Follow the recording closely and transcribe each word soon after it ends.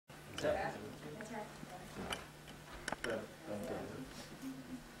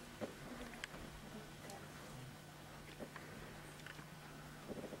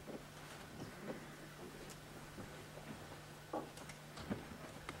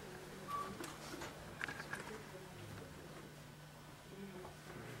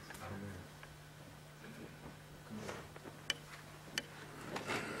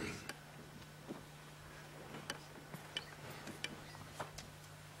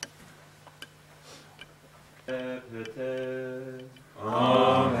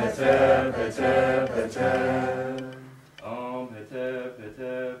Om Heter Peter Peter. Om Heter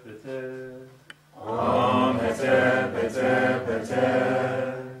Peter Peter. Om Heter Peter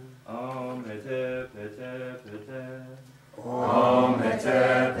Peter. Om Heter Peter Peter. Om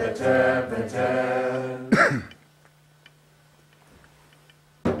Heter Peter Peter.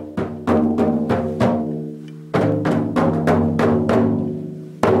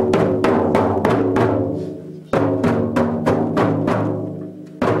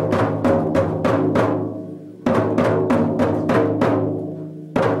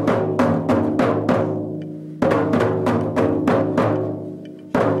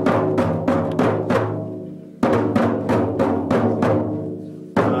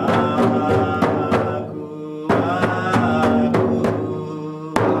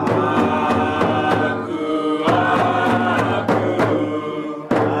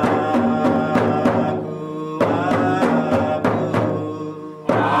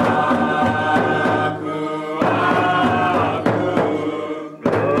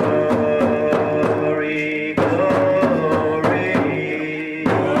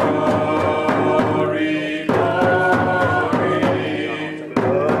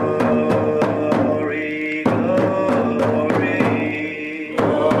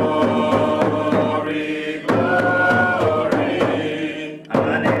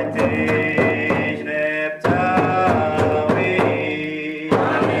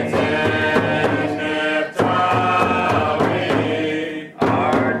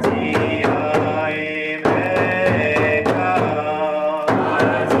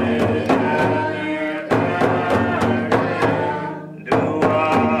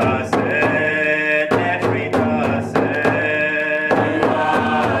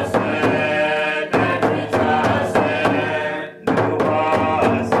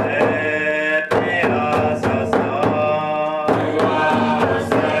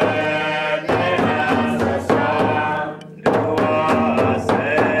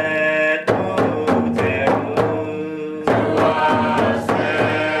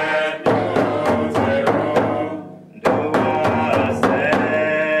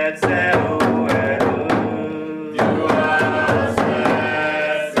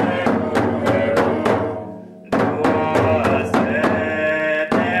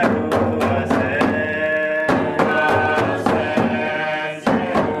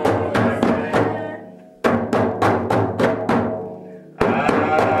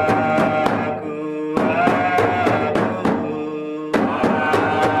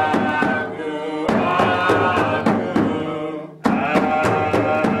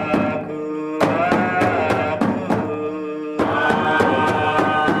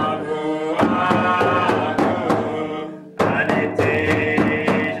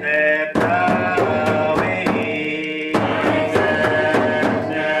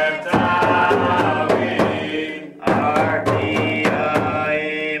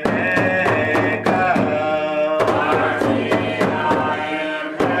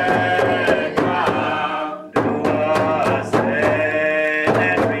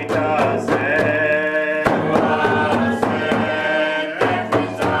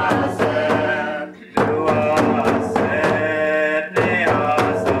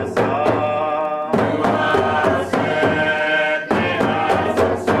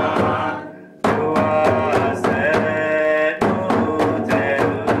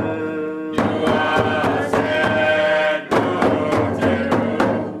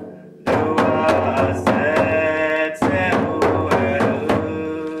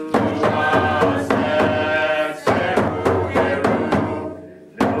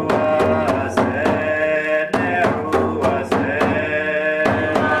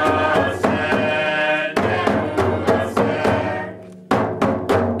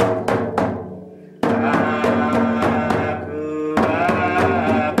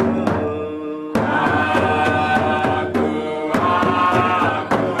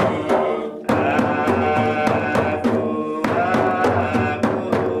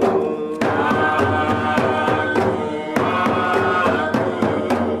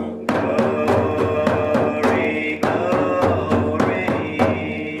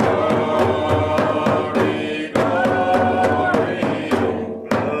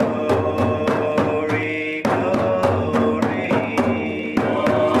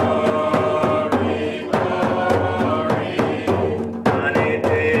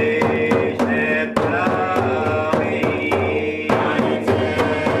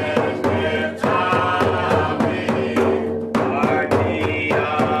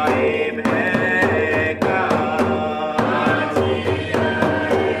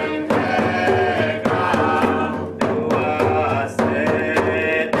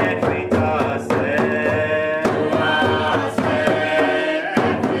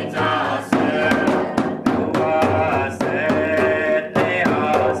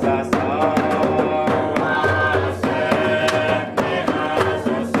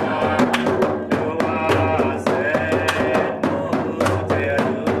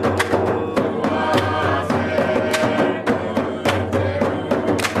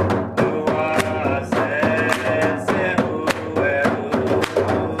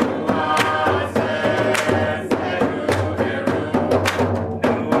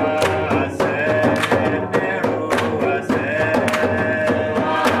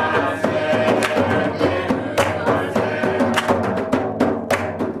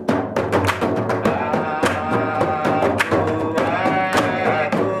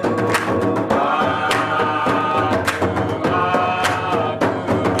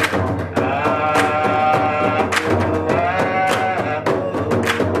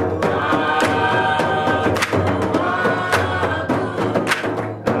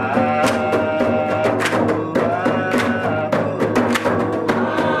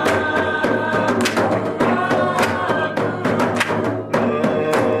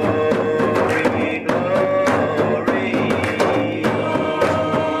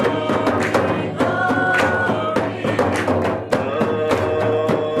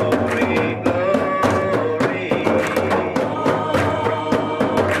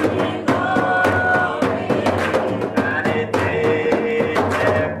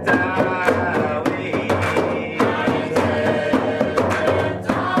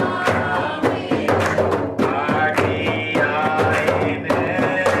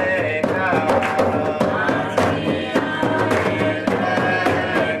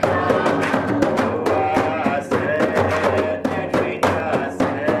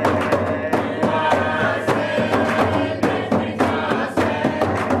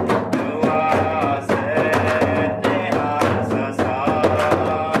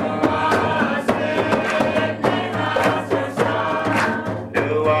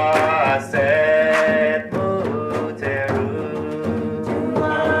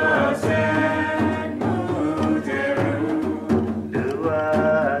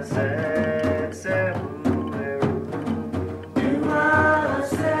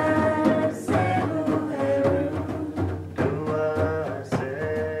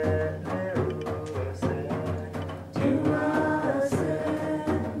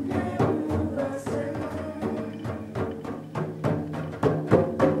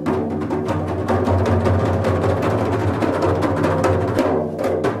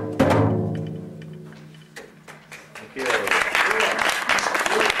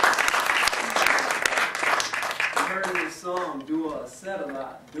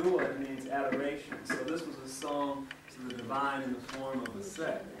 dua means adoration. So this was a song to the divine in the form of a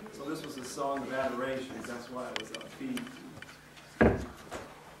set. So this was a song of adoration. That's why it was upbeat.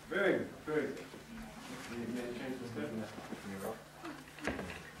 Very good, very good.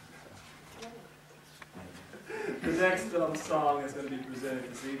 The next song is going to be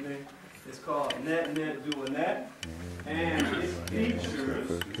presented this evening. It's called Net Net Dua Net, and it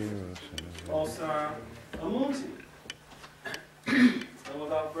features Osar Amunti. So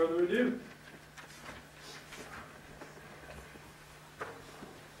without further ado,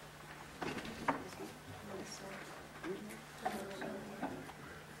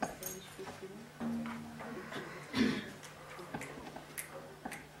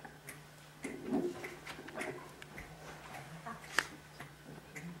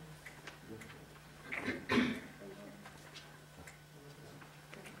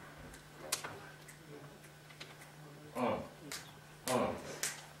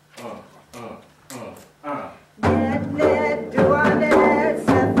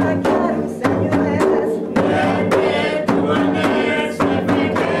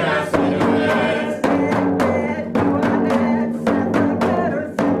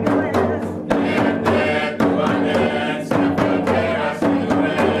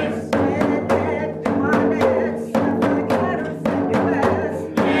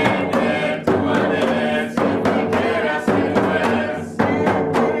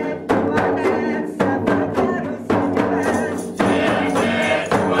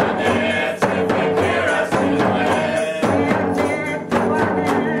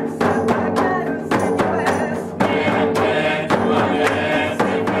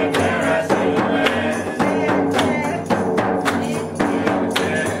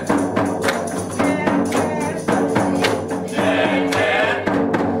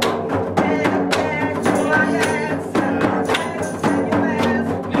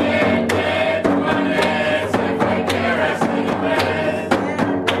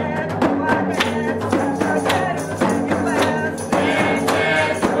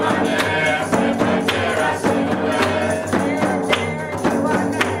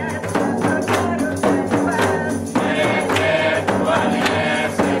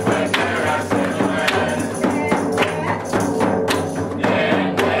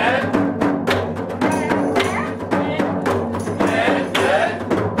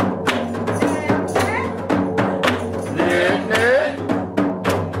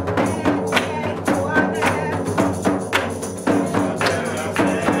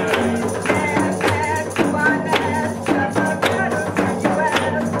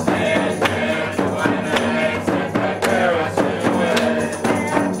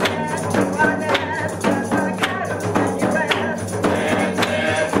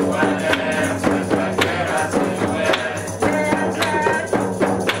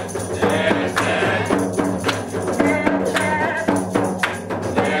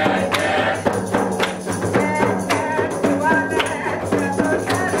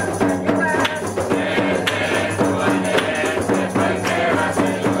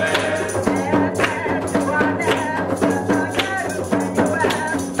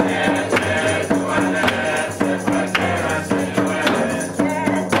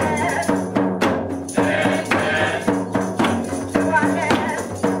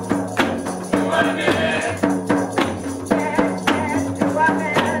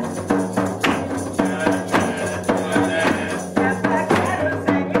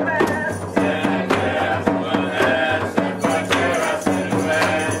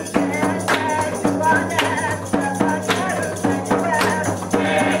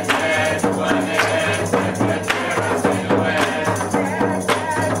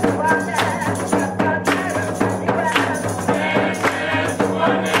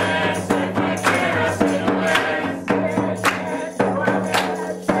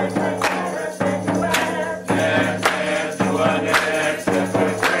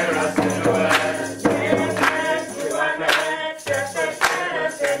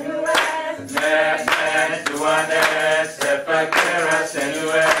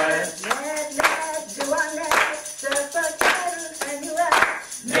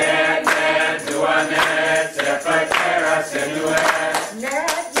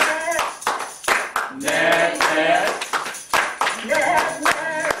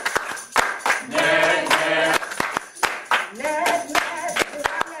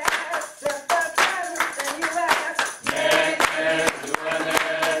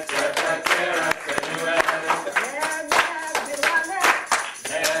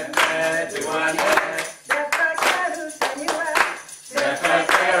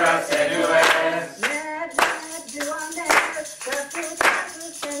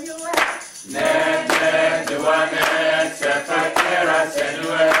 Net, net, dua net, sefer kera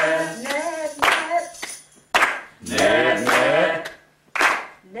senue. Net, net, Net, net,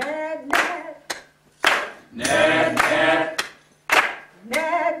 net, net, net, net,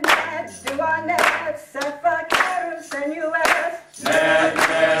 net, net, dua net, sefer kera senue. net,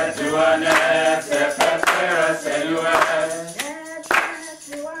 net, dua net, sefer kera senue. Net, net,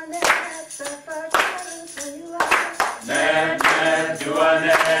 dua net, sefer kera senue. Net, net, dua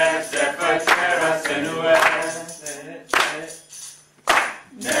net, sefer kera senue.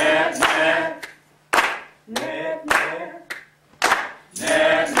 Net, net, Net, net,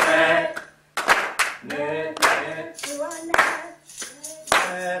 net, net, Net, net, dua net,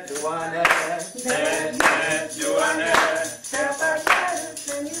 net, dua net. net, net, dua net. sefer kera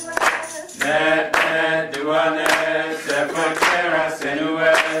senue. Net, net, dua net, sefer kera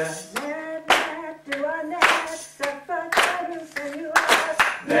senue. Net, net, dua net, sefer kera senue.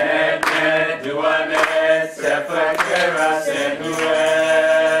 Net, net, dua net, sefer kera senue.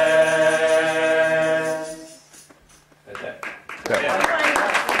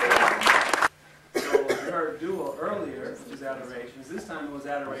 So we heard duo earlier, which is adorations. This time it was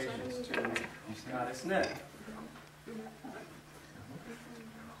adorations to Goddess Net.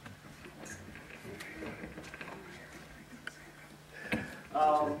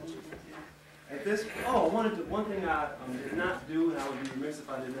 At this, one thing I did not do, and I would be remiss if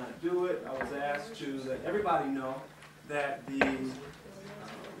I did not do it. I was asked to let everybody know that the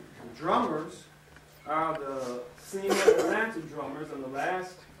drummers are the senior Atlanta drummers. On the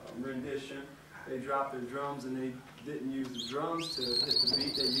last rendition, they dropped their drums and they didn't use the drums to hit the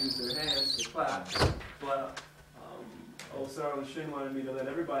beat. They used their hands to clap. But Osar and Shin wanted me to let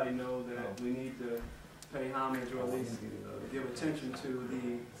everybody know that we need to pay homage, or at least give attention to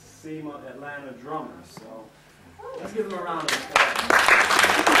the SEMA Atlanta drummers. So let's give them a round of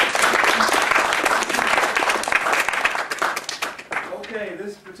applause. Okay,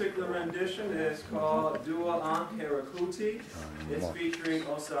 this particular rendition is called Dua Ankh Herakuti. It's featuring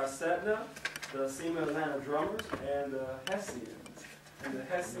Osar Setna, the SEMA Atlanta drummers, and the Hessians. And the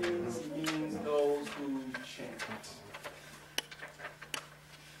Hessians means those who chant.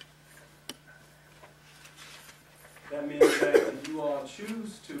 That means that if you all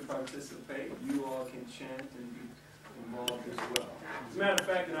choose to participate, you all can chant and be involved as well. As a matter of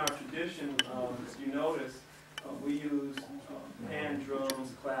fact, in our tradition, as you notice, we use hand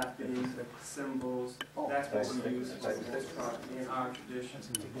drums, clapping, cymbals. That's what we use for the most part in our tradition.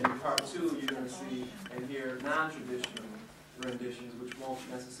 In part two, you're going to see and hear non-traditional renditions, which won't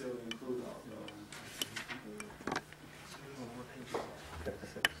necessarily include all of those.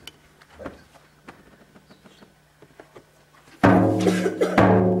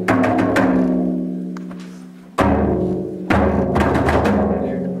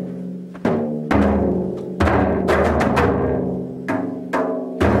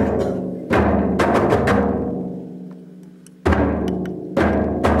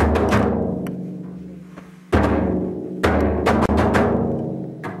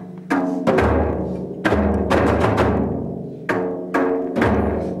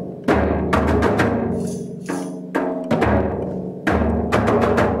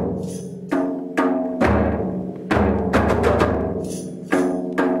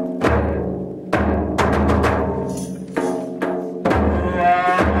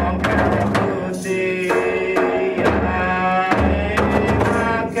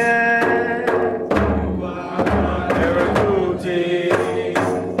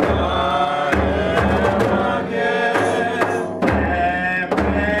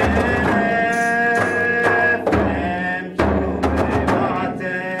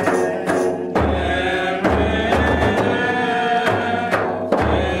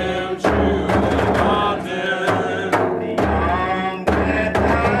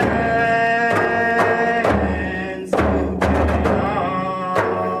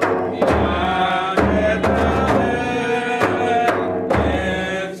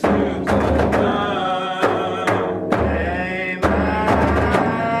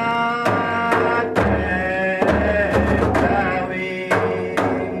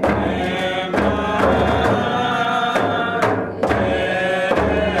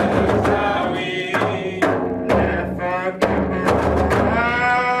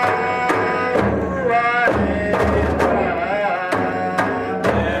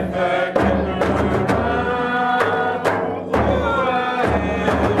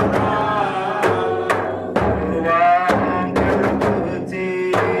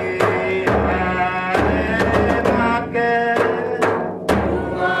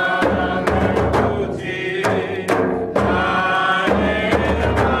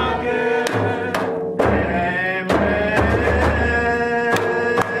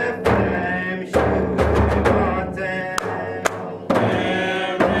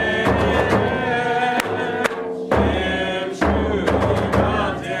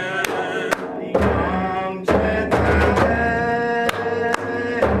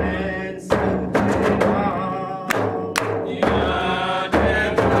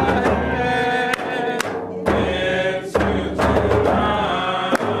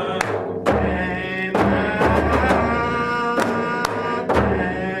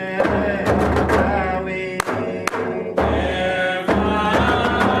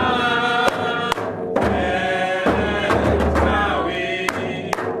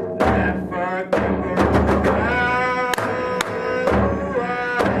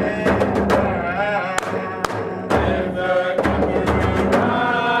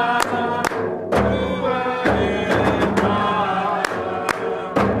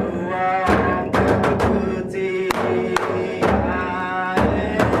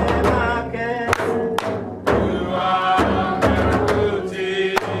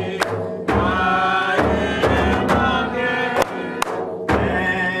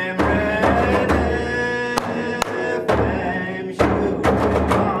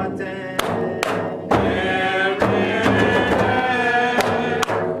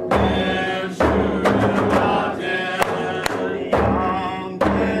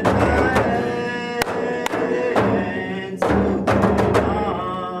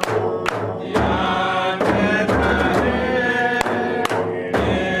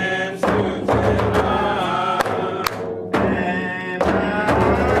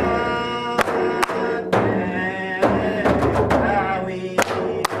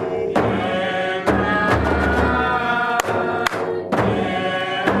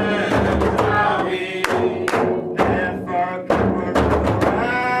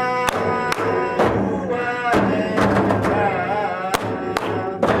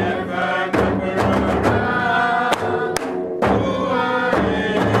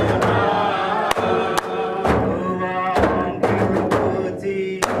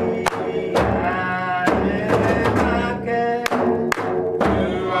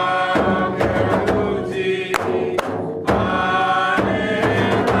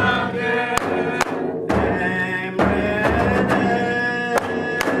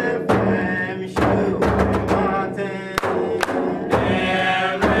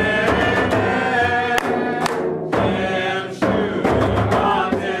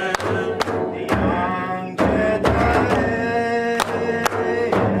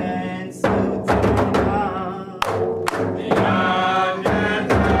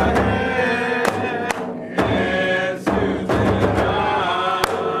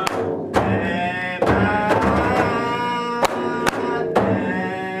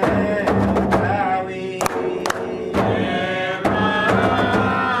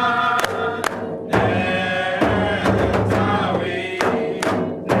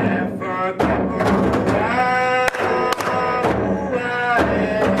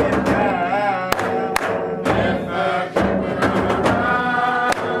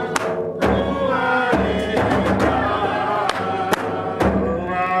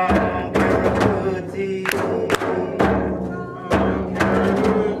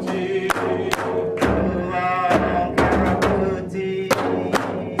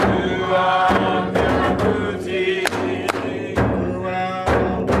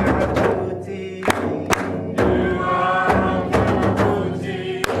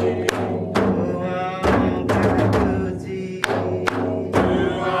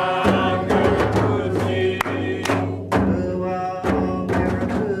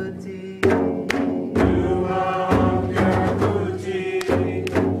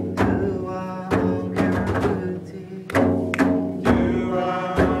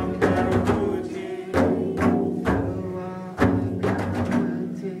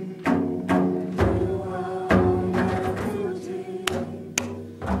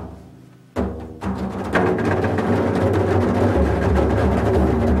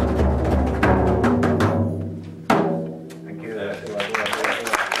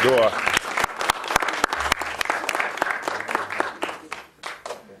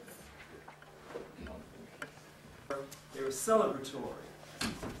 celebratory,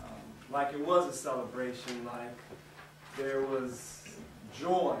 like it was a celebration, like there was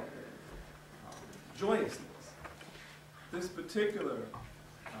joy, joyousness. This particular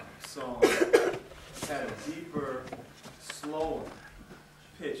song had a deeper, slower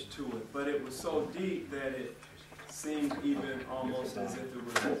pitch to it, but it was so deep that it seemed even almost as if it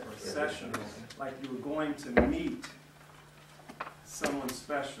was a processional, like you were going to meet someone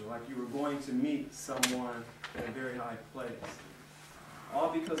special, like you were going to meet someone in a very high place. All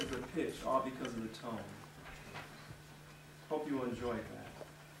because of the pitch, all because of the tone. Hope you enjoyed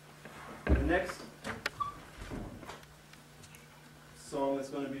that. The next song that's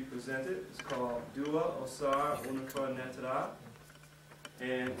going to be presented is called Dua Osar Unuka Netera,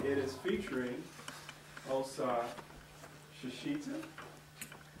 and it is featuring Osar Sheshita.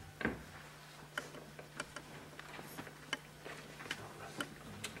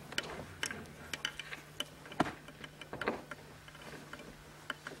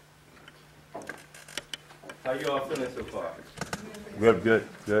 How you all feeling so far? Good, good,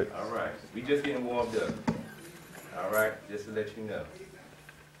 good. All right. We just getting warmed up. All right, just to let you know.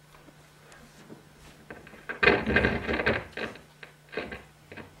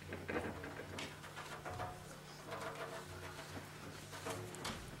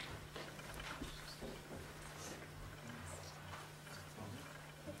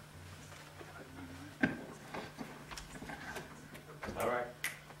 All right.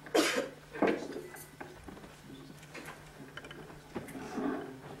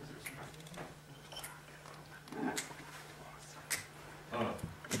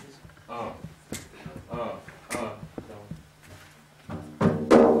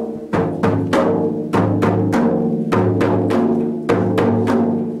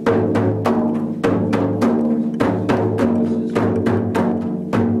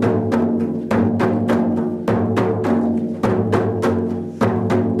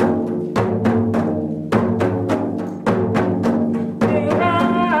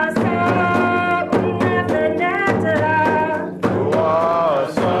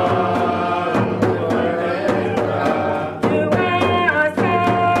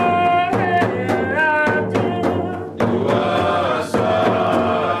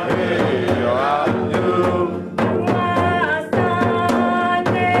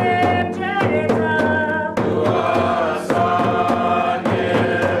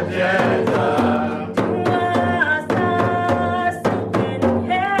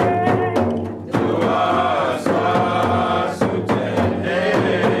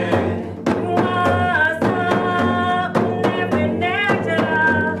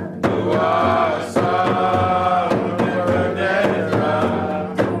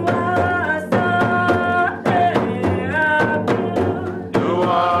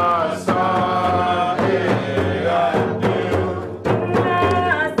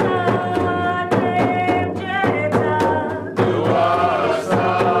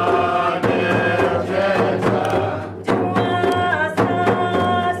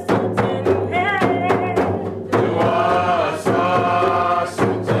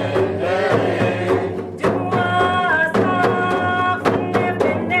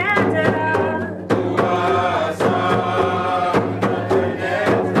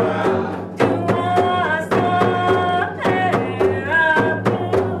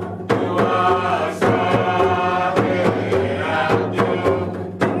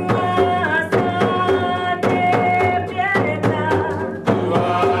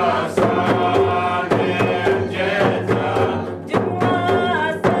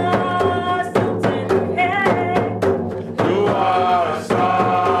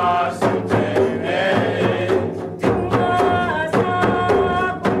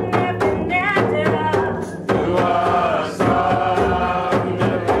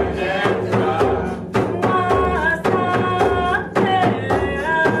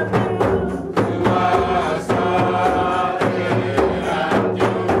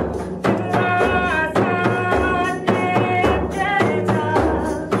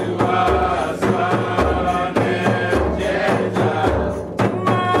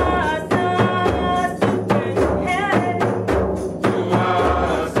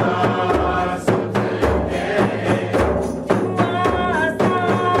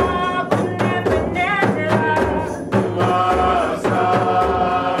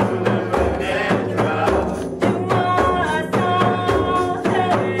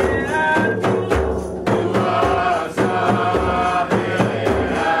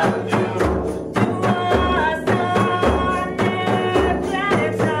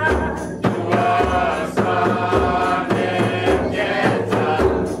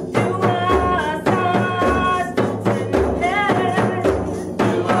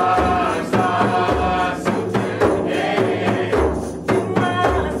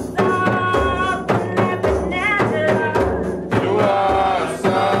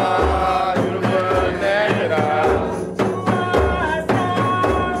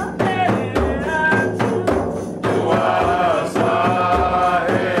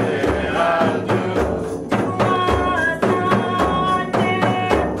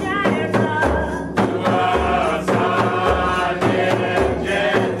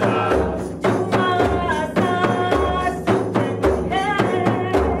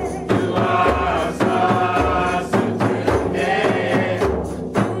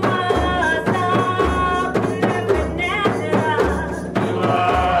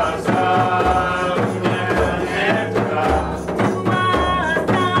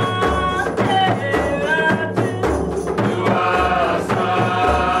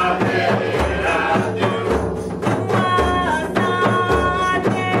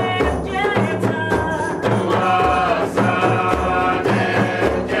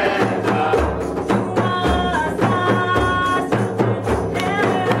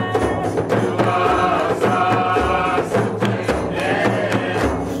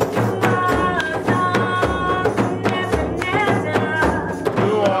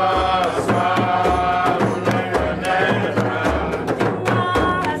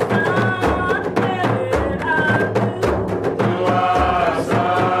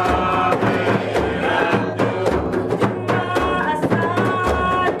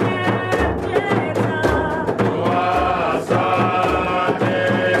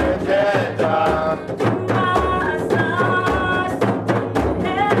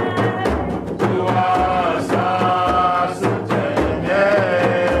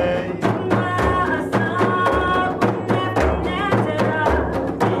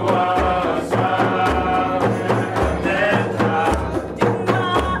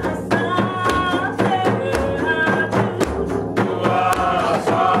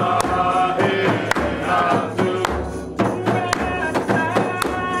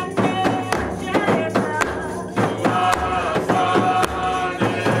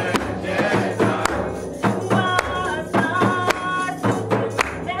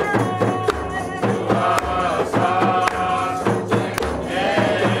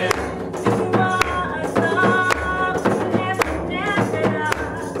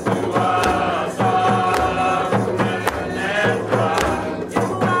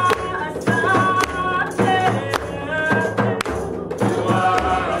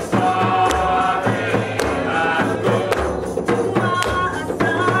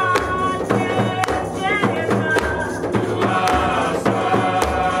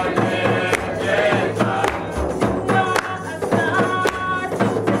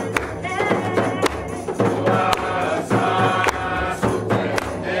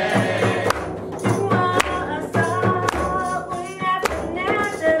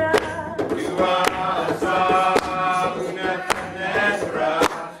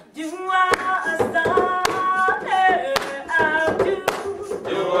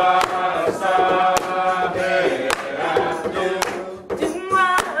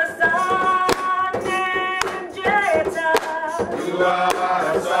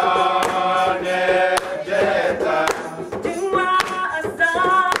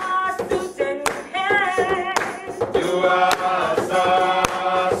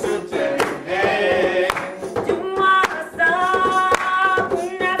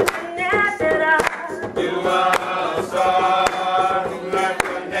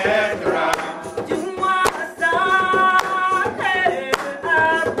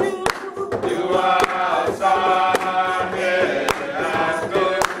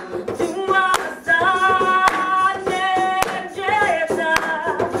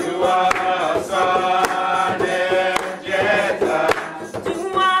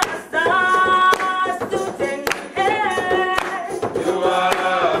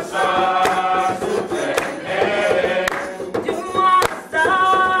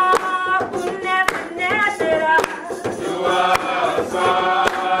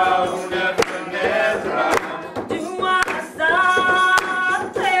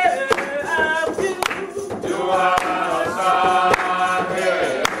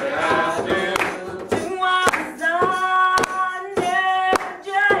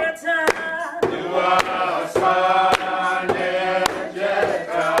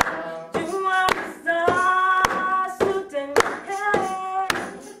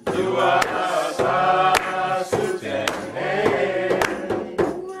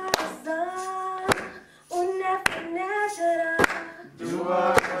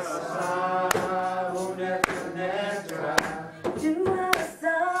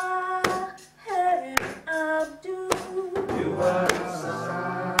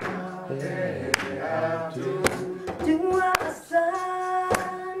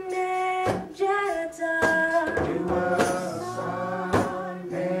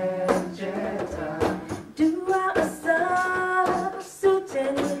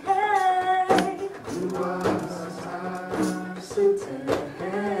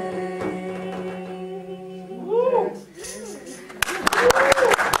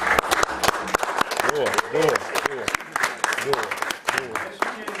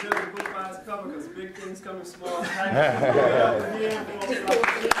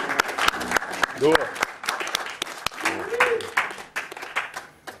 Good.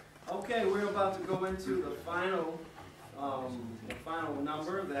 Okay, we're about to go into the final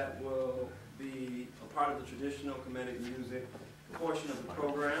number that will be a part of the traditional Kemetic music portion of the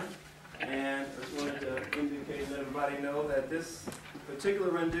program. And I just wanted to indicate and let everybody know that this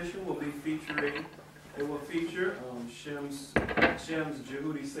particular rendition will be featuring, it will feature Shem's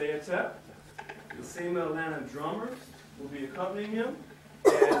Jehudi Shetaut. The Sema Atlanta drummers will be accompanying him.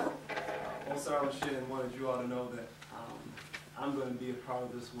 And Osar Lashin wanted you all to know that I'm going to be a part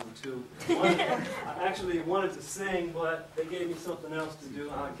of this one too. I actually wanted to sing, but they gave me something else to do.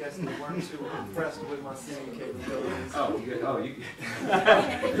 I guess they weren't too impressed with my singing capabilities. Oh, you good? Oh, you.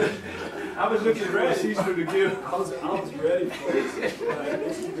 I was looking ready. She's for the gift. I was ready for it.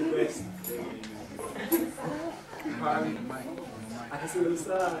 This is the best. I can sit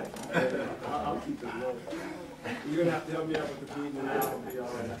aside. I'll keep it low. You're gonna have to help me out with the beat, and I'll be all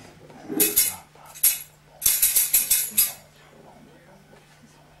right.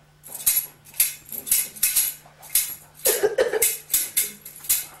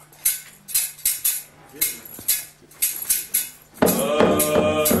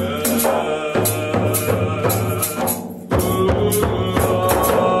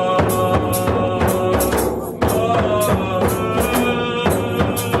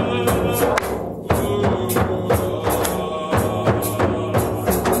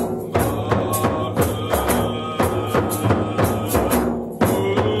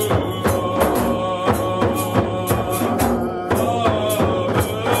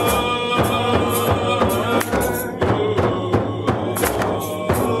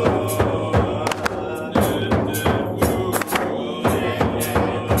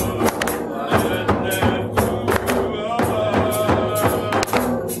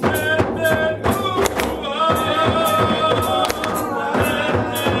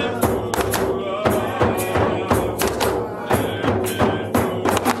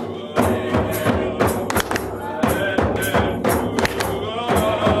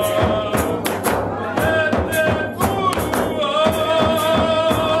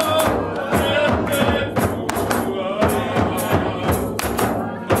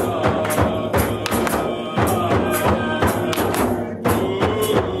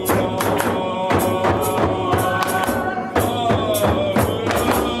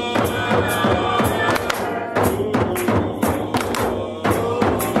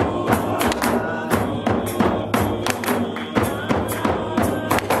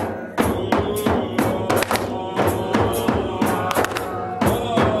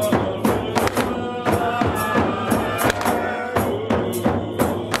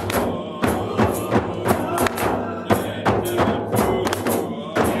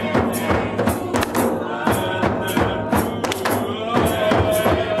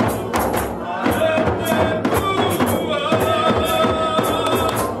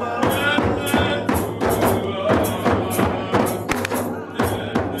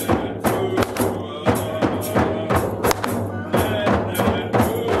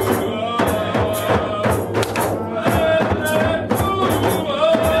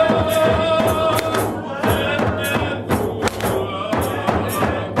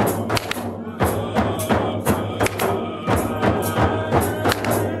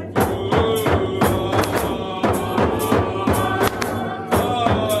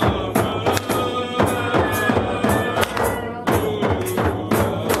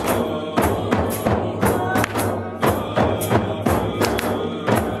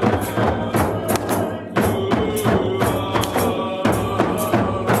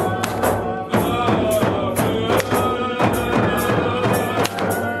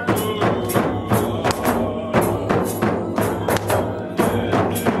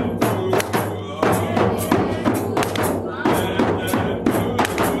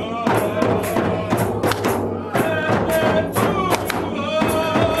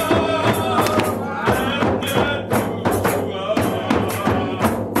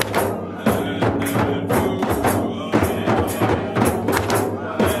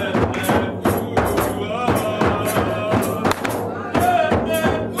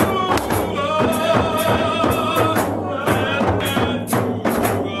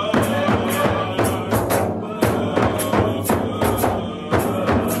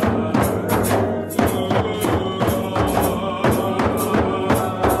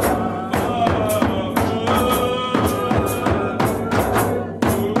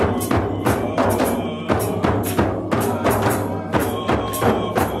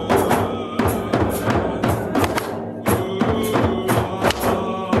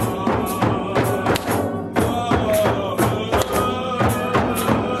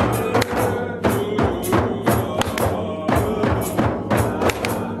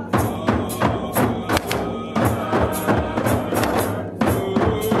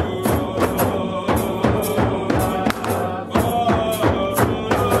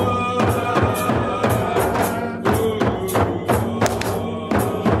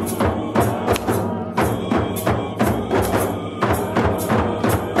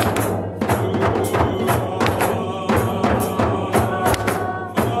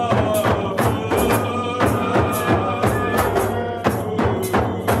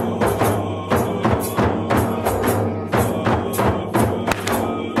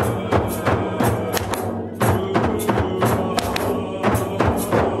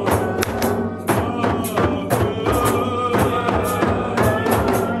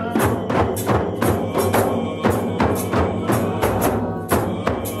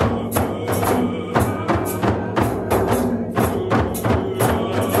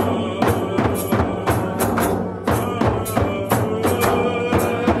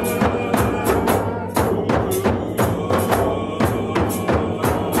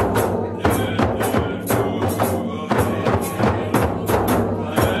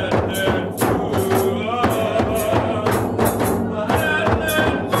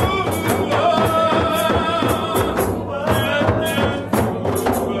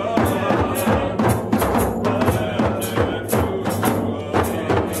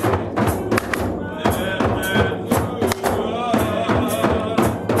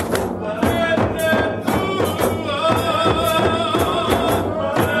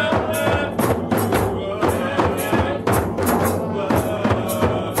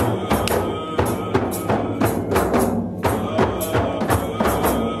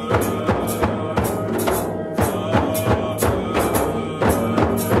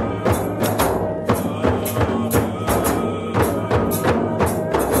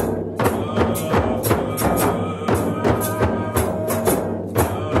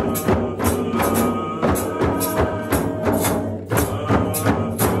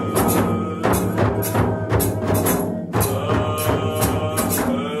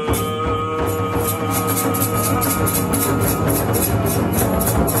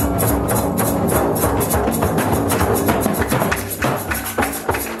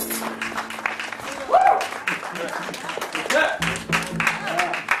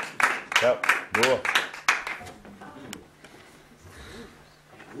 Yep. Boa.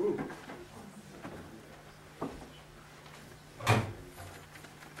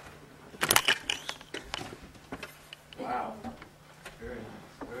 Wow. Very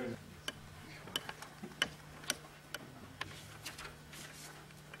nice. Very nice.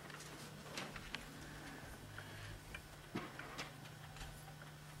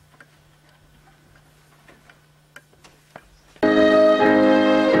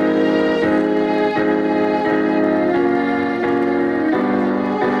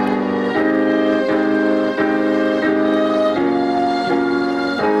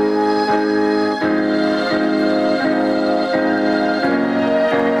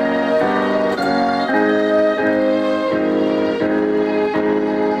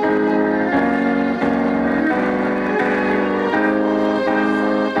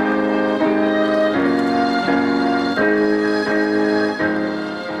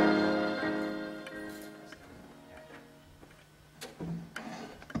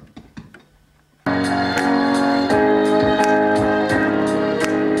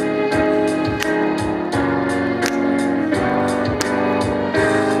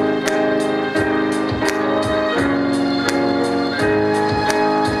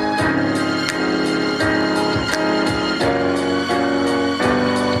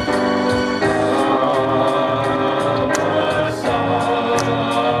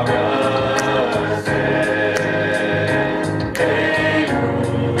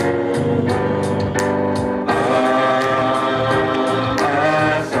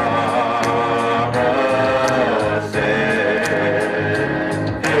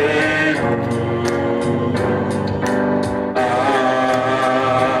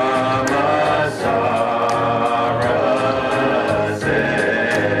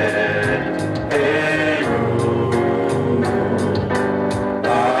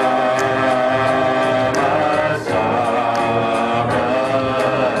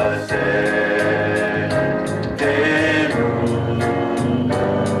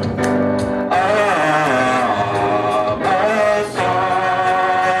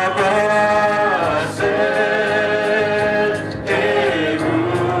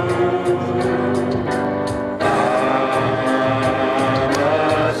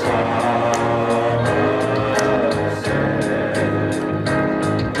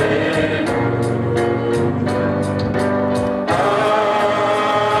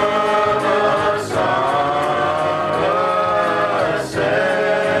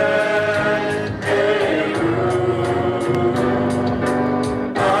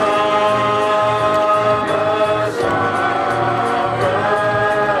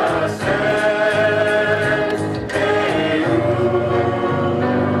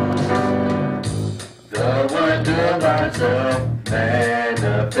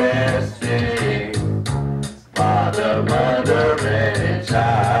 manifesting, Father, mother, and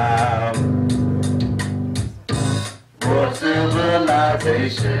child. For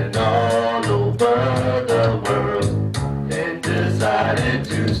civilization all over the world, and decided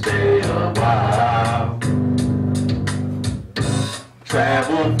to stay a while.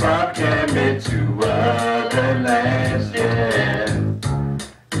 Travel from Kemet to other lands, yeah,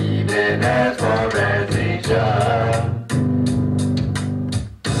 even as far as Asia.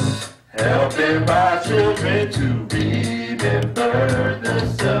 Helping my children to remember the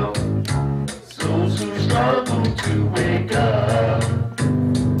self, souls who struggle to wake up.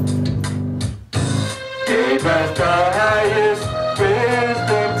 Gave us the highest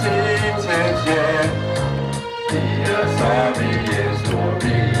wisdom teachings, yeah, the Assyrian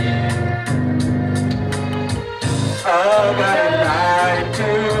story of a life to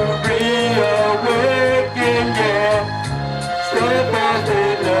reawaken, yeah, step as they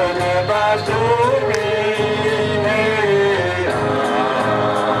learn my story. Hey,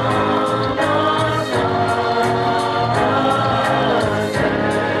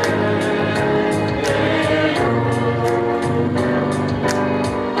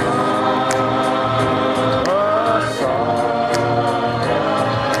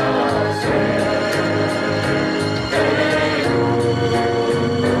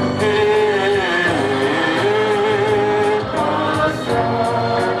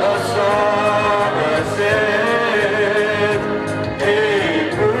 a song.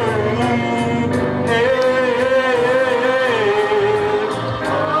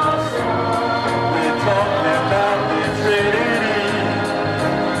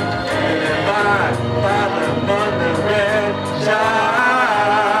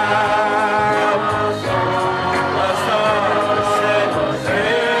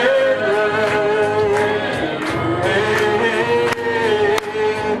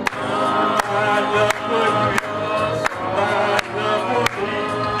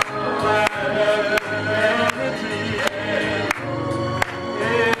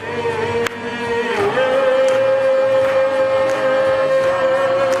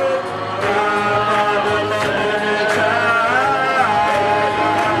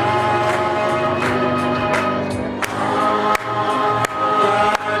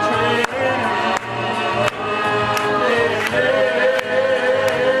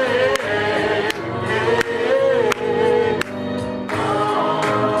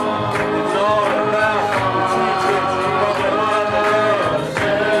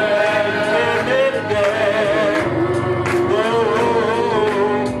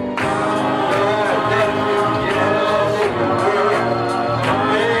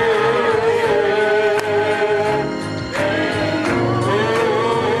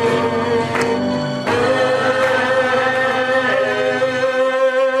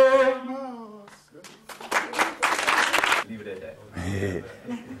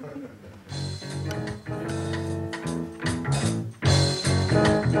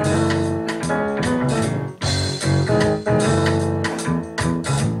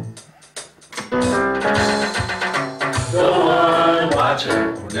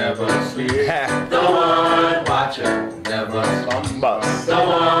 watcher who never sleeps. The one watcher who never slumbers. The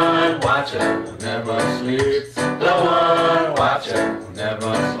one watcher who never sleeps. The one watcher who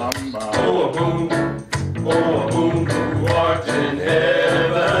never slumbers. Oh, a moon who art in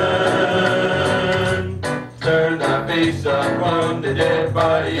heaven, turn thy face upon the dead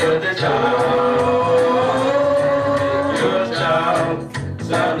body of the child. Make your child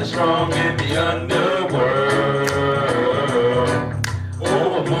sound strong in the underworld.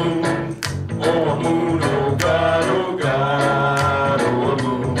 Oh, a moon, oh God, oh God, oh, a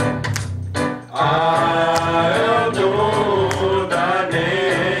moon. I adore thy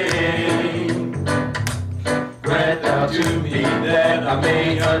name. Grant thou to me that I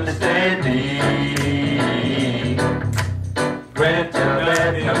may understand thee. Grant thou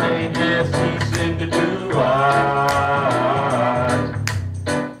that I may never cease to do right,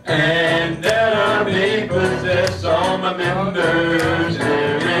 and that I may possess all my members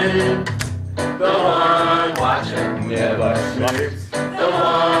therein. The one watcher never sleeps. The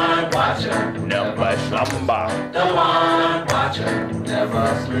one watcher never slumbers. The one watcher never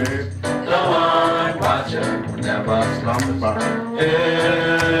sleeps. The one watcher never slumbers.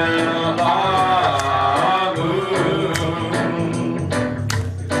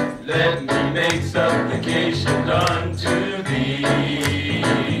 Let me make supplication unto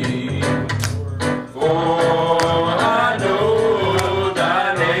thee. For I know thy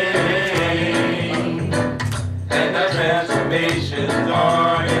name, and thy transformations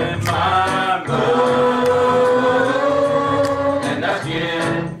are in my mind, and thy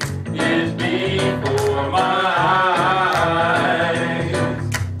skin is before my eyes.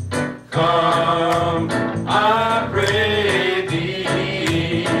 Come, I pray thee,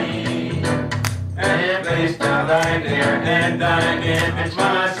 and place down thine hair and thine image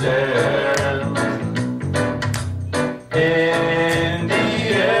myself in the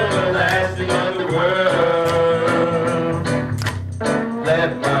everlasting underworld.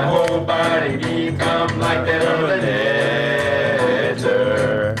 Let my whole body become like that of a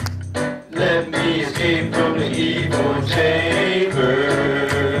letter. Let me escape from the evil chamber,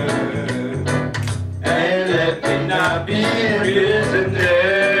 and let me not be imprisoned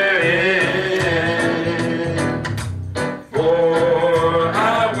therein. For I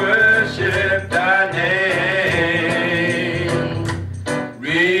worship thy name.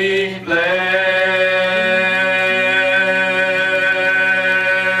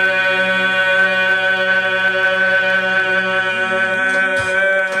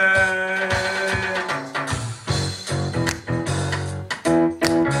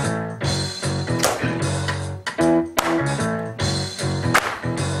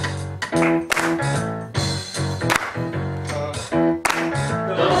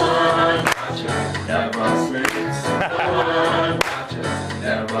 Never sleeps. The one watcher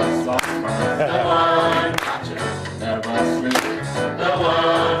never slumbers. The one watcher never sleeps. The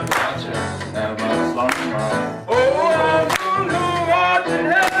one watcher never slumbers. Oh, our moon who art in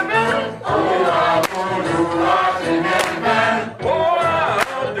heaven. Oh, our moon who art in heaven. Oh, I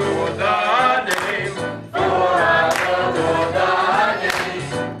adore thy name. Oh, I adore thy name.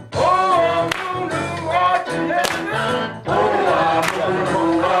 Oh, our moon who art in heaven. Oh, our moon who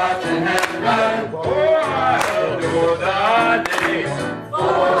art in heaven. Oh, I adore thy name. Oh,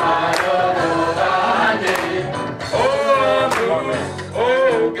 I adore thy name. Oh, moon,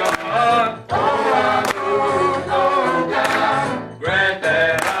 oh God. Oh, moon, oh God. Grant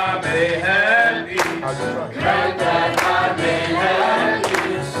that I may have peace. Grant that I may have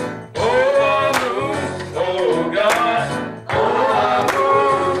peace. Oh, moon, oh God. Oh,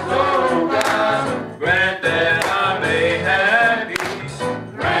 moon, oh God. Grant that I may have peace.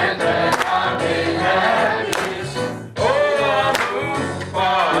 Grant that I may have peace. Oh, moon,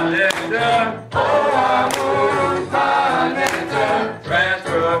 nectar. Oh, moon, nectar.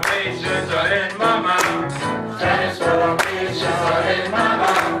 Transformations are in my mouth. Transformations are in my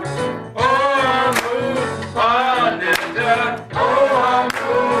mouth. Oh, moon, nectar. Oh,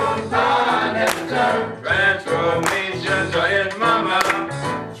 moon, nectar. Transformations are in my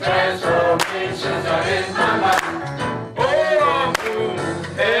mouth. Transformations are in my mouth. Oh, moon,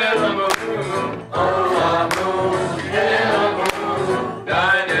 hail a moon. Oh, moon, hail a moon.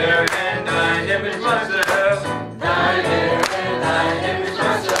 Thine hair and thine image myself. Thine hair and thine image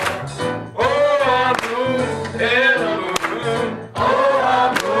myself. Oh, moon, hail a moon. Oh,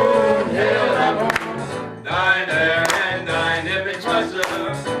 moon, hail a moon. Thine hair and thine image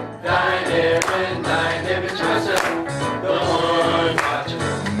myself. Thine hair and thine image myself. The one watcher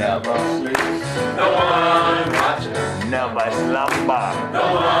never sleeps. The one watcher Never slumber. the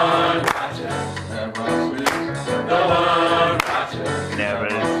one watcher never sleeps. The one watcher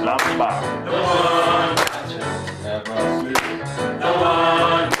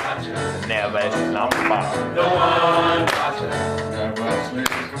the one watcher, never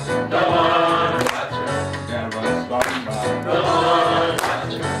sleeps. The one watcher, never slumber. The one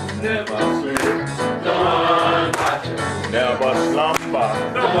watcher, never sleeps. The one watcher, Never slumber.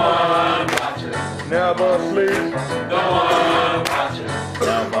 the one watcher, Never sleep. the one watcher,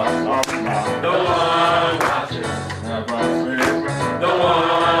 Never slumber. the one watcher, Never sleep. the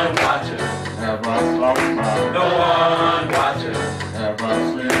one watcher, Never slumber. the one watcher, Never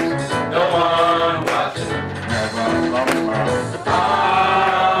sleep. the one watcher. Never slumber.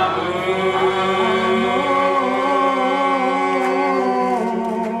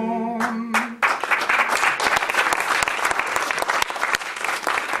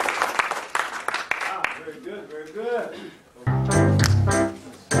 Very good, very good.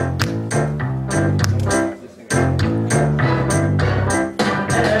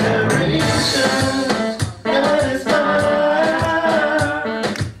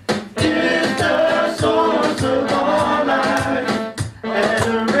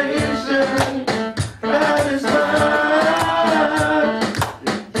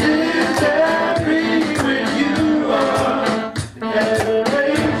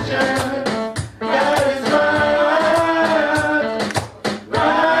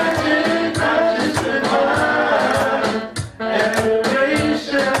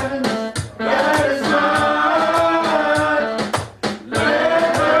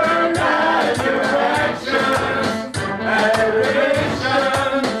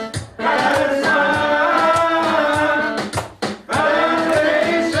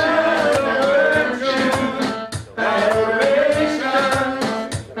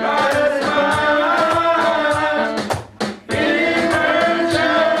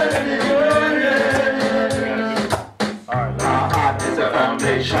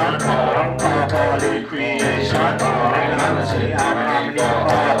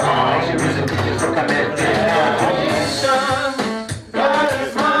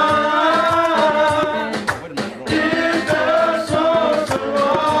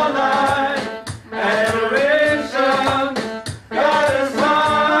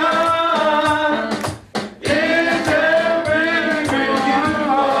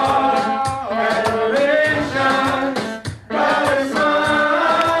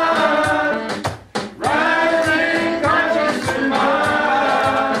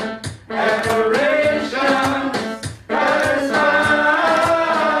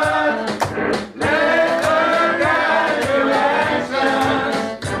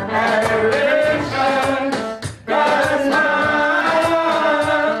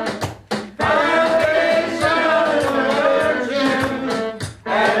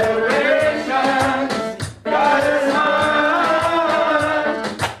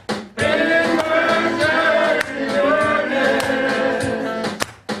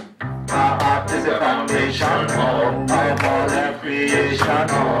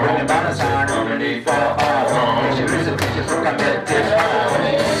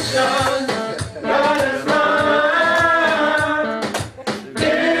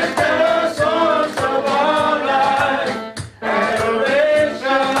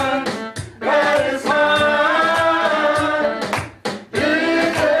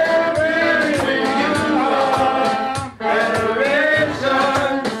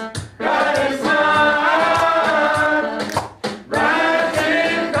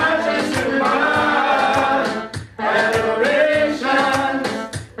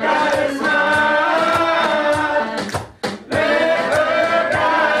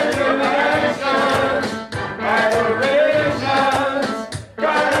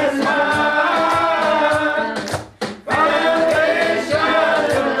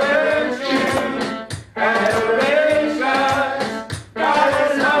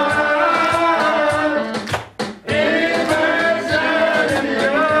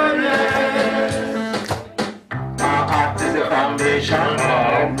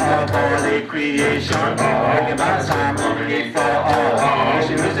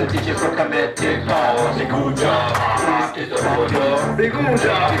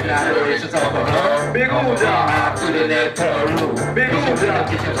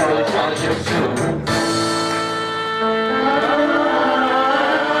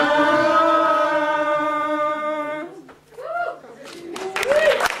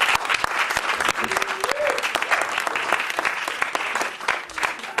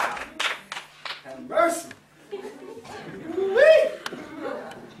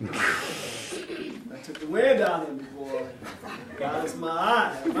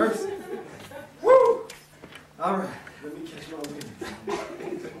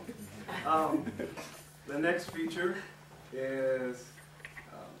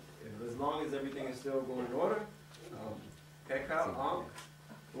 But as long as everything is still going in order, Shetaut,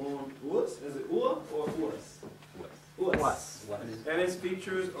 Us, is it Ua or Us? Us. And it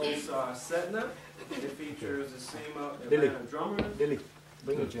features Osar Setna. It features the Sema Atlanta drummers. Lily,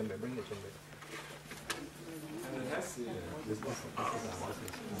 bring the djembe, bring the djembe. And it has to. This is all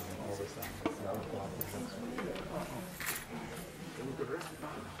the sound.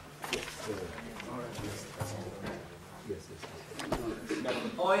 Yes.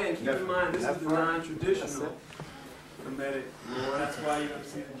 Oh yeah, and keep in mind, this is the non-traditional Kemetic roar. That's why you don't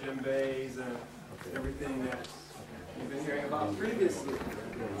see the djembes and everything that you've been hearing about previously.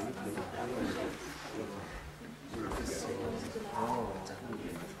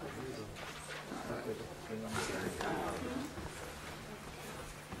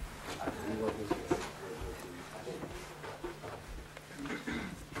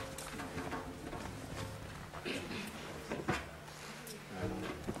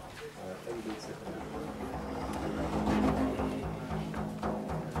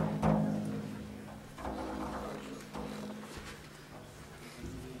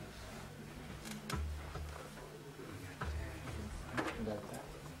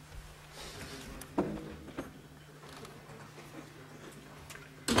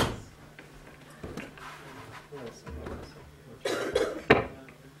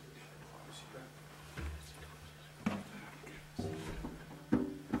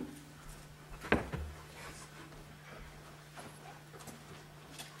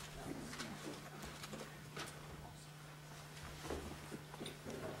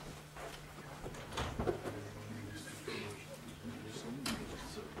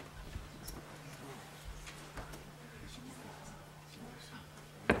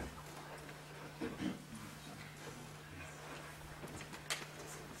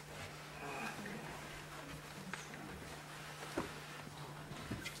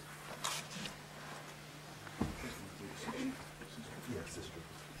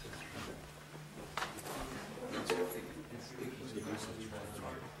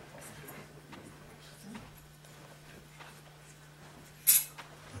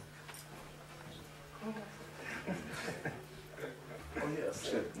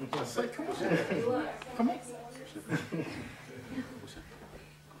 Come on.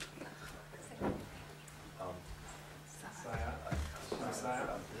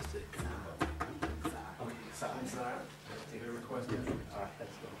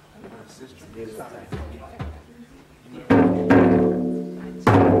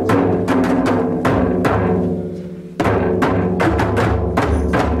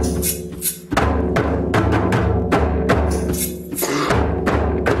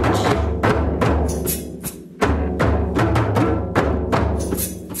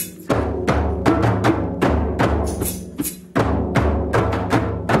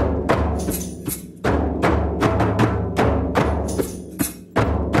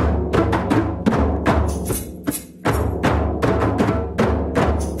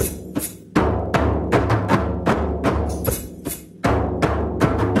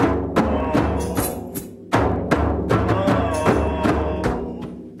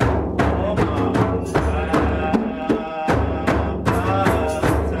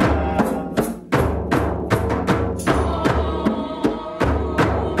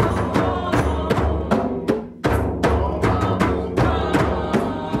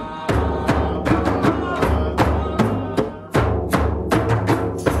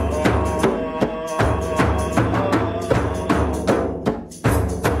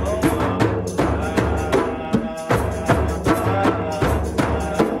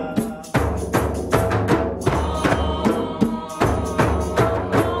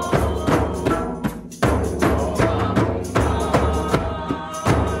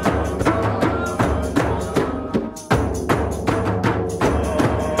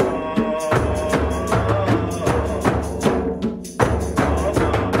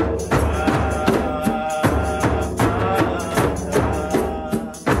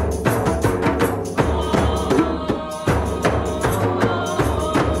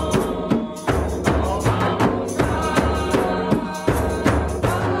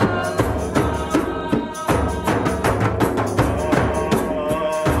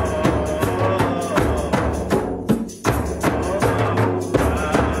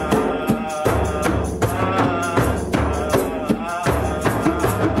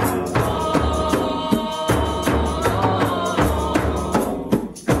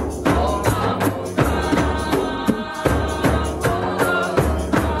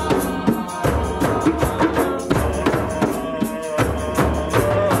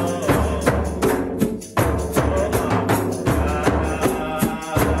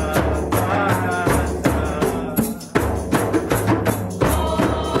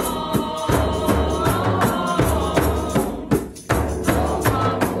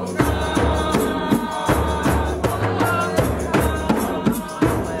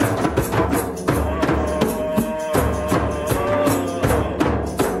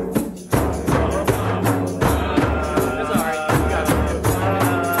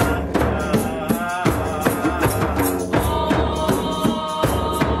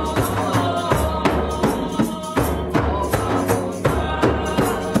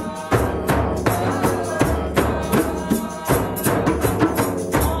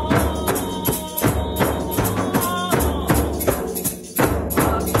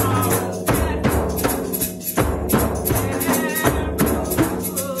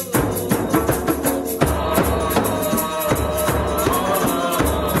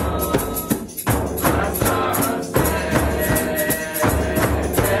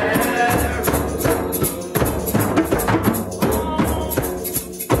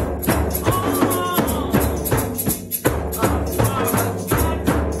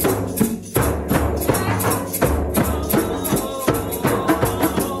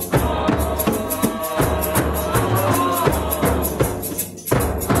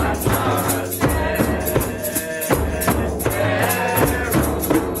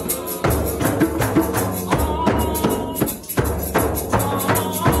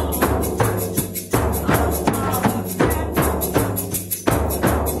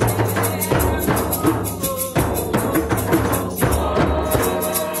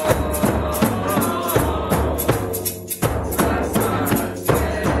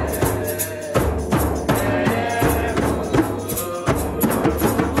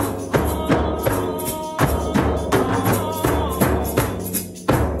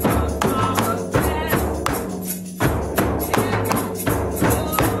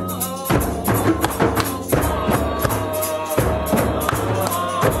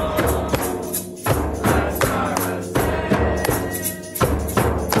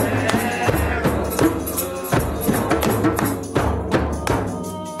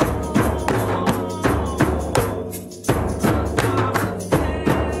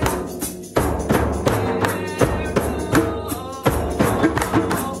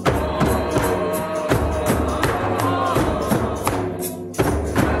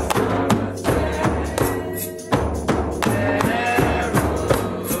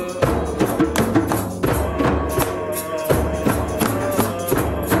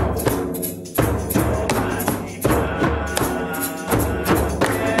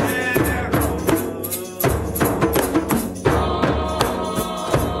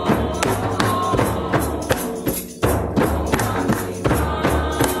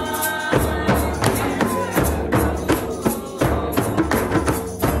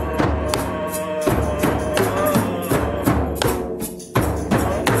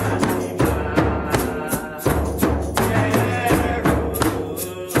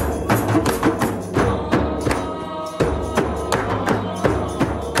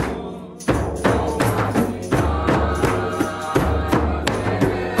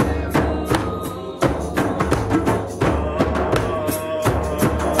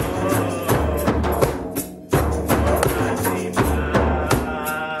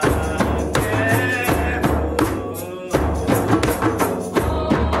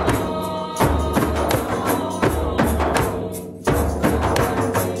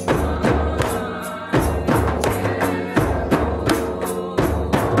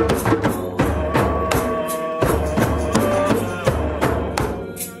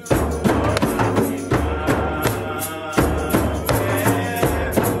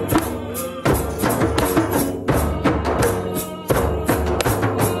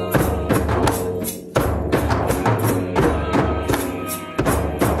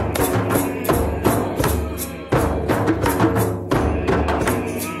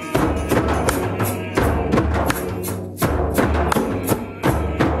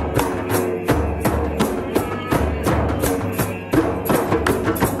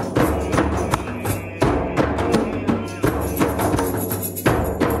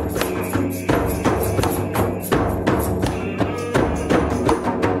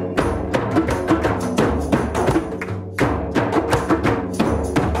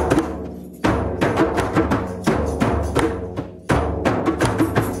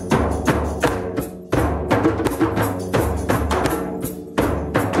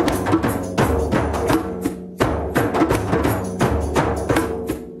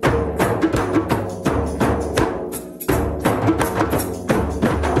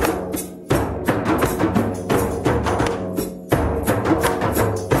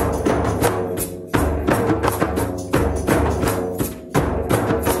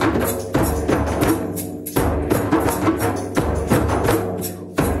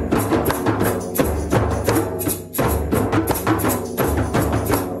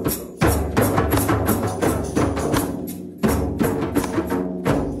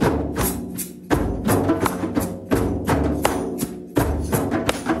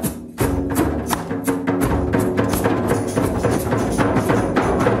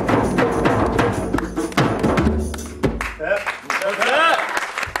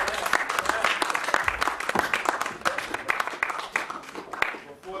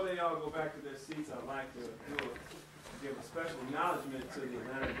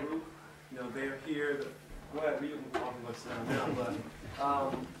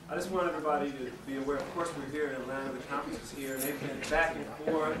 I just want everybody to be aware, of course we're here in Atlanta, the conference is here, and they've been back and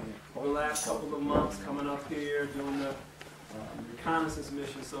forth over the last couple of months coming up here, doing the reconnaissance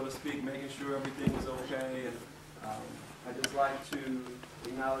mission, so to speak, making sure everything is okay. And I'd just like to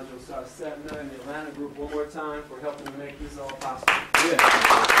acknowledge Osar Setna and the Atlanta group one more time for helping to make this all possible. Yeah.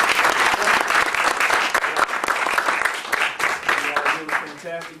 You guys did a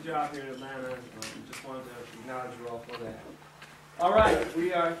fantastic job here in Atlanta. Just wanted to acknowledge you all for that. All right,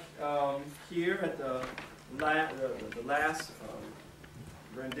 we are here at the last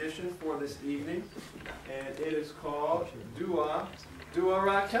rendition for this evening, and it is called Dua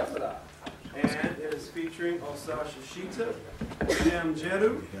Ra Kevada. And it is featuring Osar Shetaut, Jim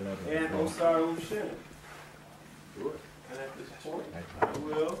Jedu, and Osar Ushin. And at this point, I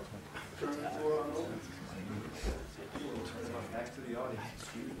will turn the floor on over. Back to the audience.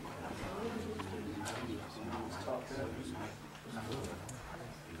 Talk to them.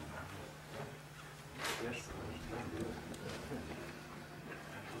 Yes.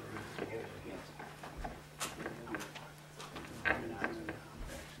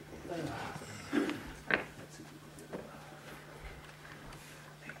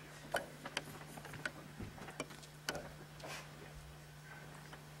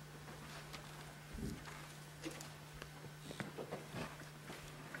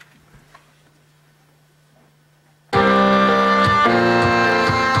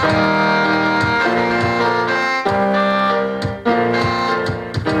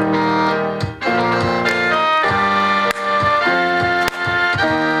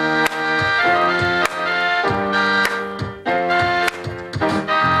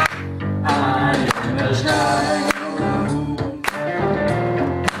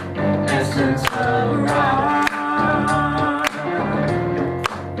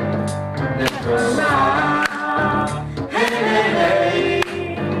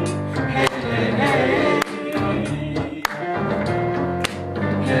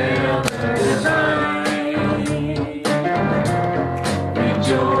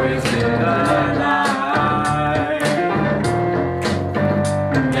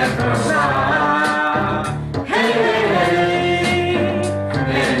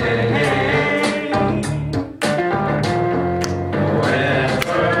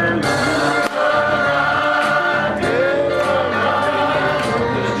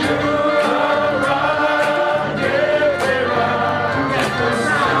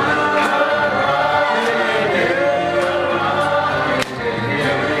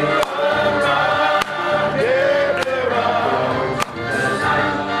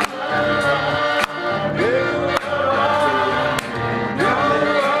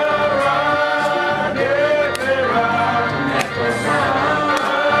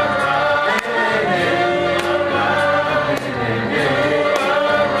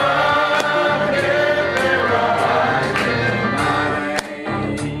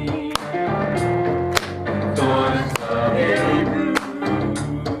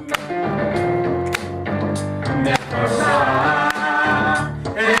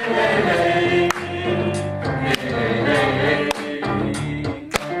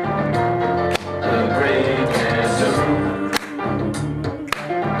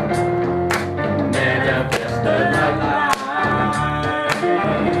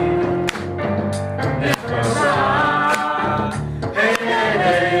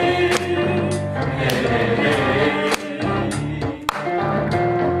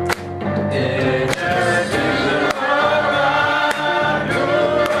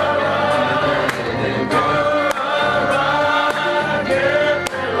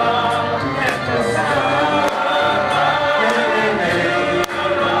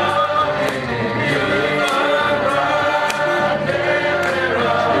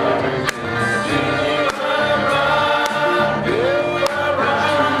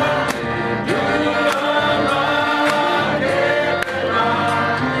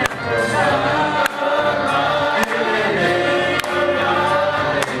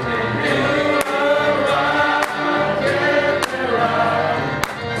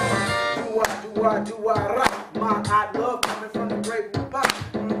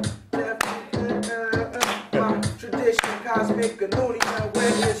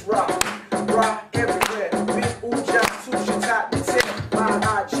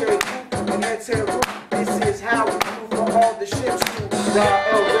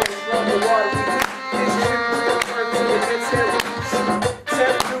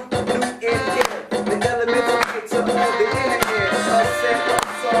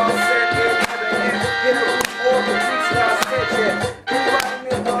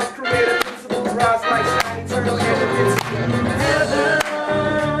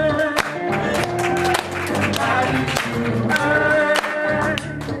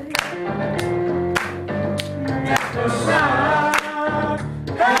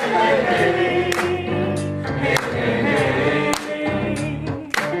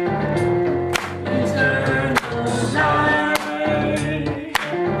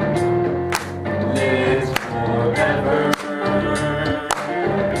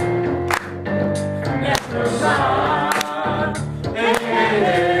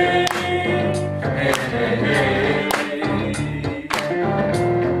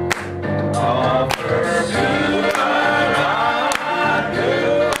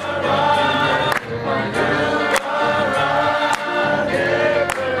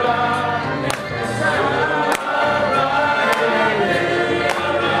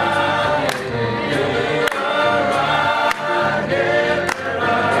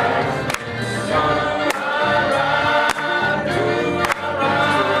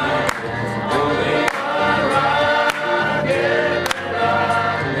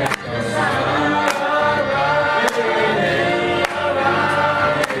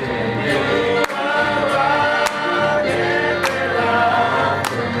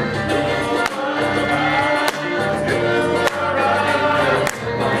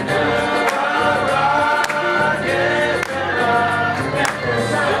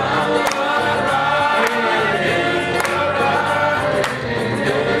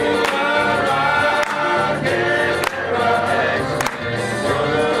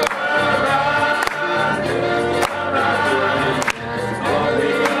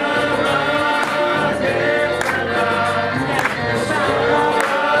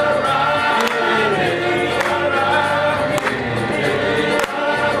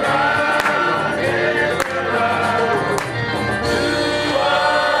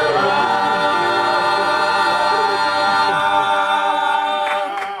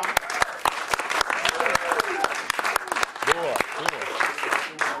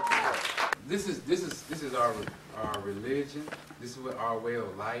 our religion. This is what our way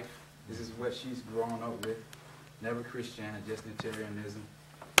of life. This is what she's grown up with. Never Christianity, just Netarianism.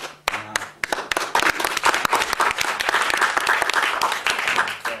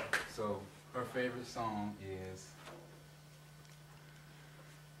 So her favorite song is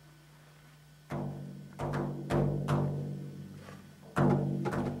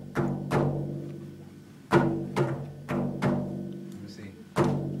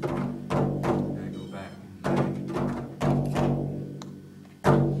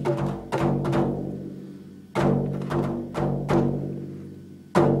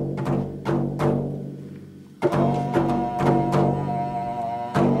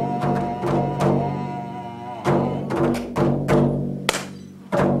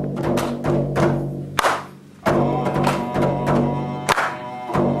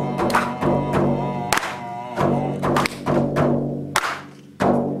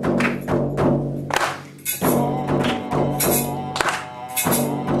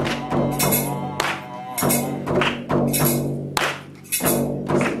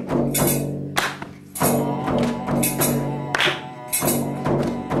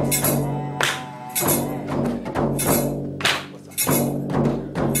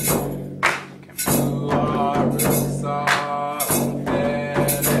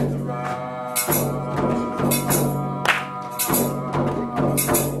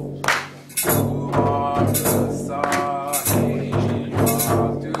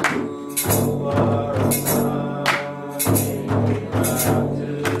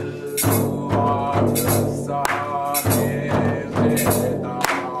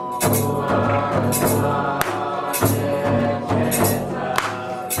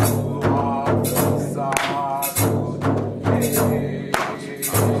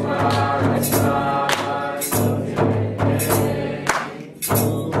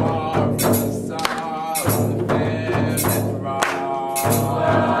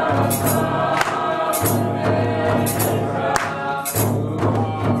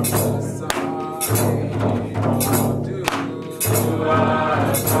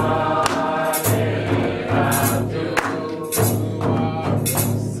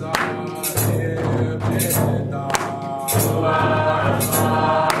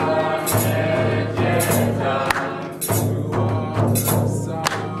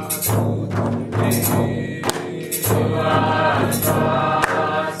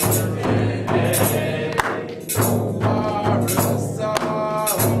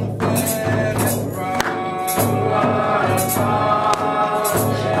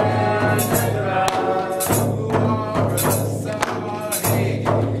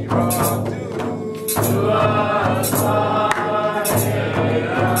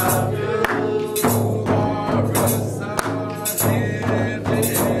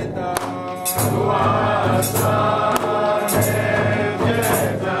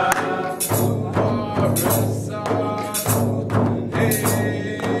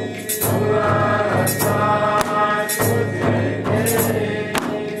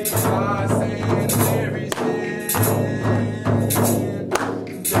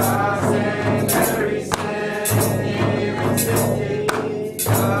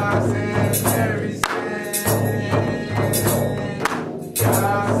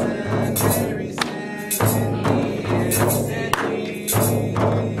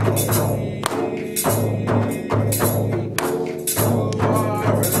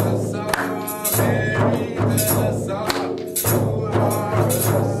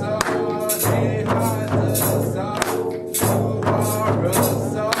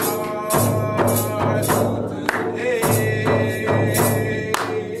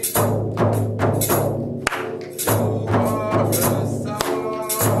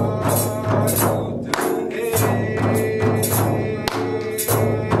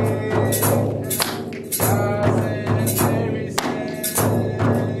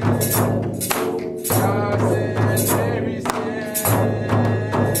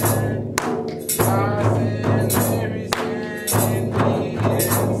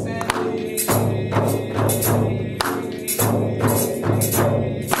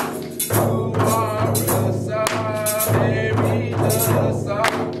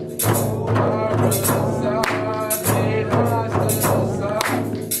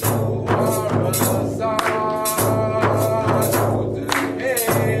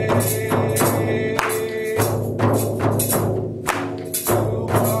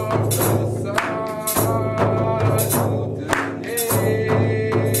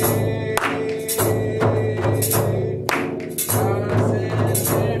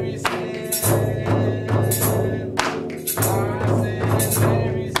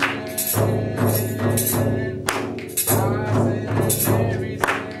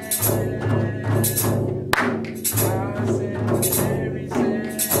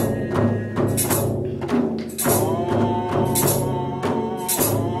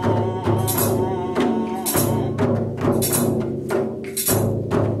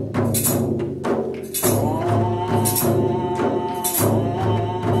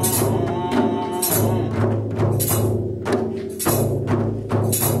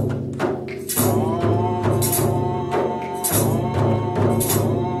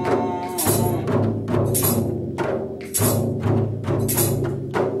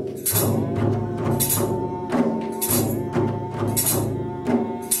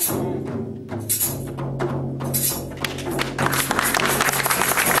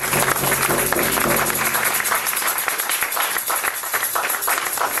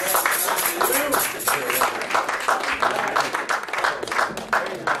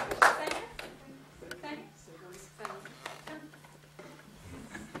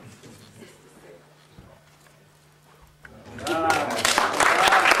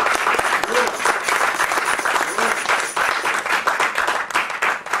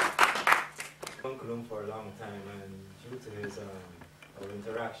For a long time, and due to his our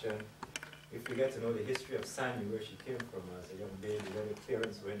interaction, if you get to know the history of Sandy, where she came from as a young baby, what her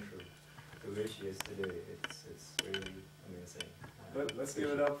parents went through, to where she is today, it's really amazing. Let's give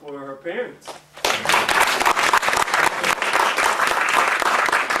it up for her parents.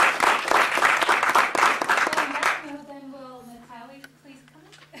 Then will Natalie please come?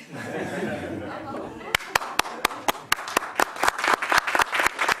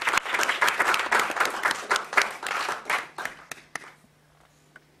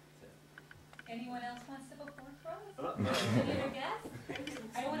 Anyone else wants to go forward for us? Any other guests?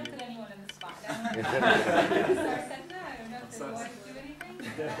 I don't want to put anyone in the spot. I don't know if they want to do anything.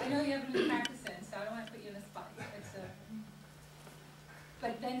 I know you haven't been practicing, so I don't want to put you in the spot.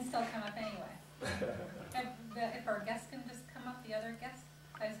 But then still come up anyway. If our guests can just come up, the other guests,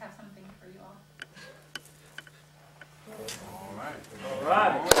 I just have something for you all. All right. All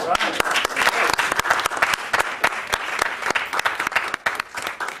right.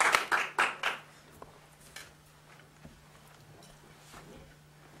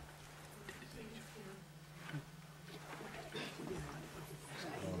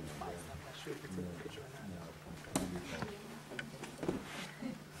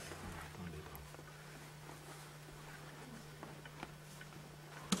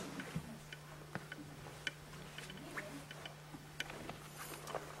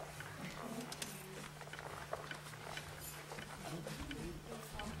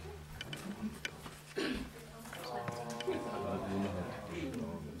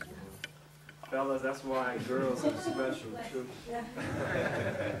 Fellas, that's why girls are special, too.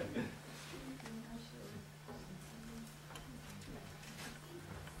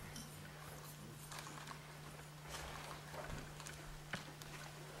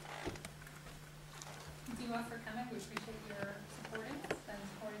 Thank you all for coming. We appreciate your supporting us and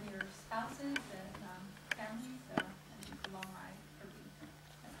supporting your spouses and families. And it's a long ride for you.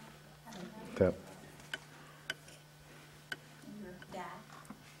 Yep. And your dad.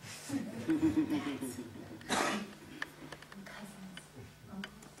 Cousins.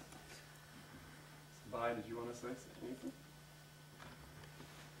 Bye, did you want to say anything?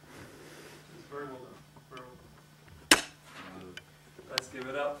 It's very well done. Very well done. Let's give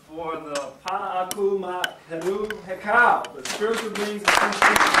it up for the Pa'aku Henu Hekau, the spiritual beings of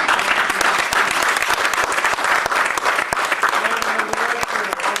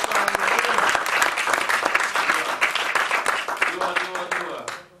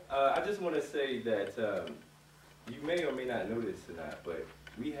I just want to say that you may or may not know this or not, but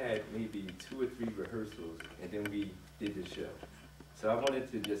we had maybe 2 or 3 rehearsals, and then we did the show. So I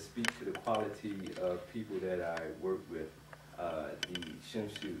wanted to just speak to the quality of people that I work with, the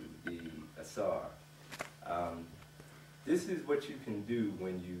Shimshu, the Asar. This is what you can do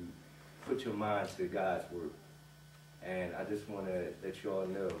when you put your mind to God's work. And I just want to let you all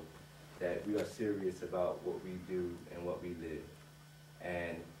know that we are serious about what we do and what we live.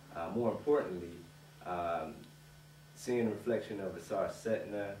 And more importantly, seeing a reflection of Asar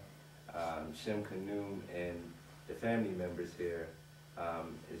Setna, Shem Kanum, and the family members here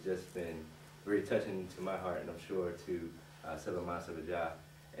has just been very touching to my heart, and I'm sure to Salaman Savajah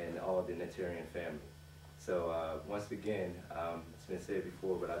and all the Neterian family. So once again, it's been said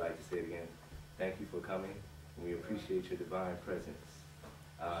before, but I'd like to say it again. Thank you for coming, and we appreciate your divine presence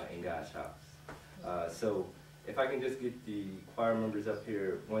in God's house. So if I can just get the choir members up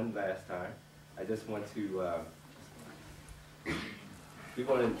here one last time, I just want to, we're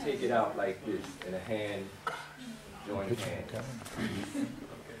going to take it out like this, in a hand, joint hand.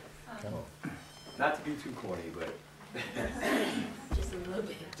 Not to be too corny, but Just a little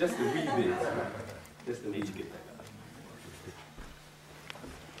bit. just a wee bit. Just a wee bit.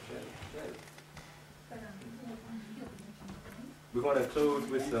 We're going to close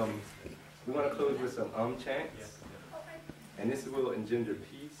with some chants, and this will engender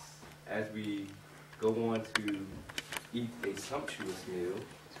peace as we go on to eat a sumptuous meal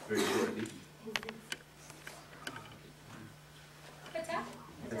very shortly. Fatah,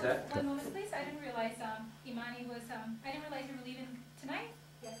 one moment please. I didn't realize Imani was, I didn't realize you were leaving tonight?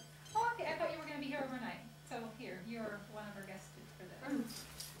 Yes. Oh, okay, I thought you were going to be here overnight. So here, you're one of our guests for this.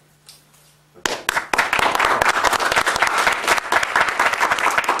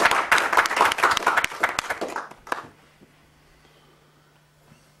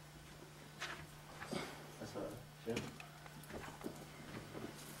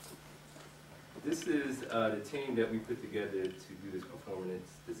 this is the team that we put together to do this performance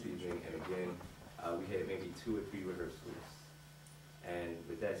this evening, and again, we had maybe 2 or 3 rehearsals. And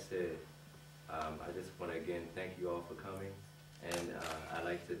with that said, I just want to again thank you all for coming, and I'd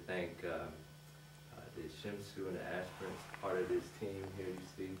like to thank the Shimsu and the aspirants, part of this team here you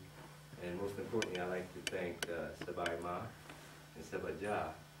see, and most importantly, I'd like to thank Sabai Ma and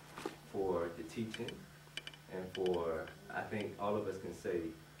Sabaja for the teaching, and for, I think all of us can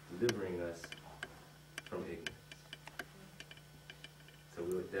say, delivering us from ignorance. So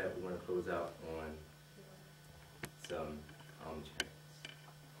with that, we're going to close out on some chants.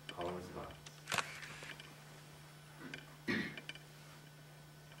 Call and response.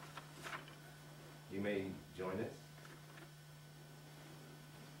 You may join us.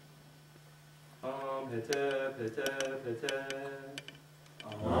 Om Hetep Hetep Hetep.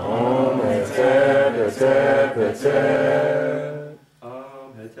 Om Hetep Hetep Hetep.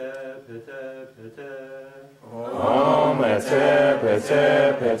 Om Hetep Hetep Hetep. Om Hetep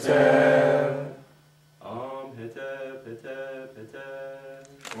Hetep Hetep. Om Hetep Hetep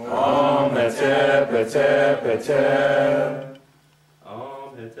Hetep. Om Hetep Hetep Hetep.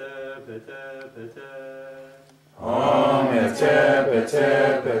 Om Hetep Hetep Hetep. Om Hetep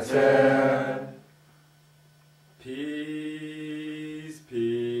Hetep Hetep. Peace,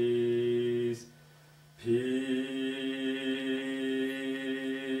 peace, peace.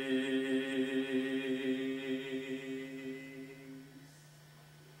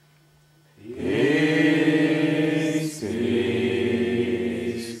 Peace,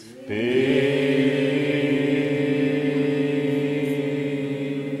 peace, peace.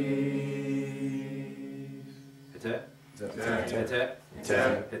 Hetep, Hetep, hetep,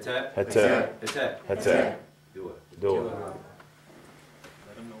 hetep, hetep, hetep, hetep. hetep. Do it. Do it. Let them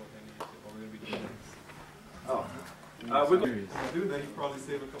know what they need to, what we're going to be doing next. Oh. We're going If you do that, you probably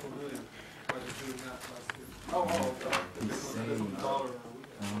save a couple million by just doing that last year. There's some dollar,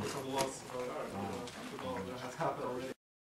 some loss, that has happened already.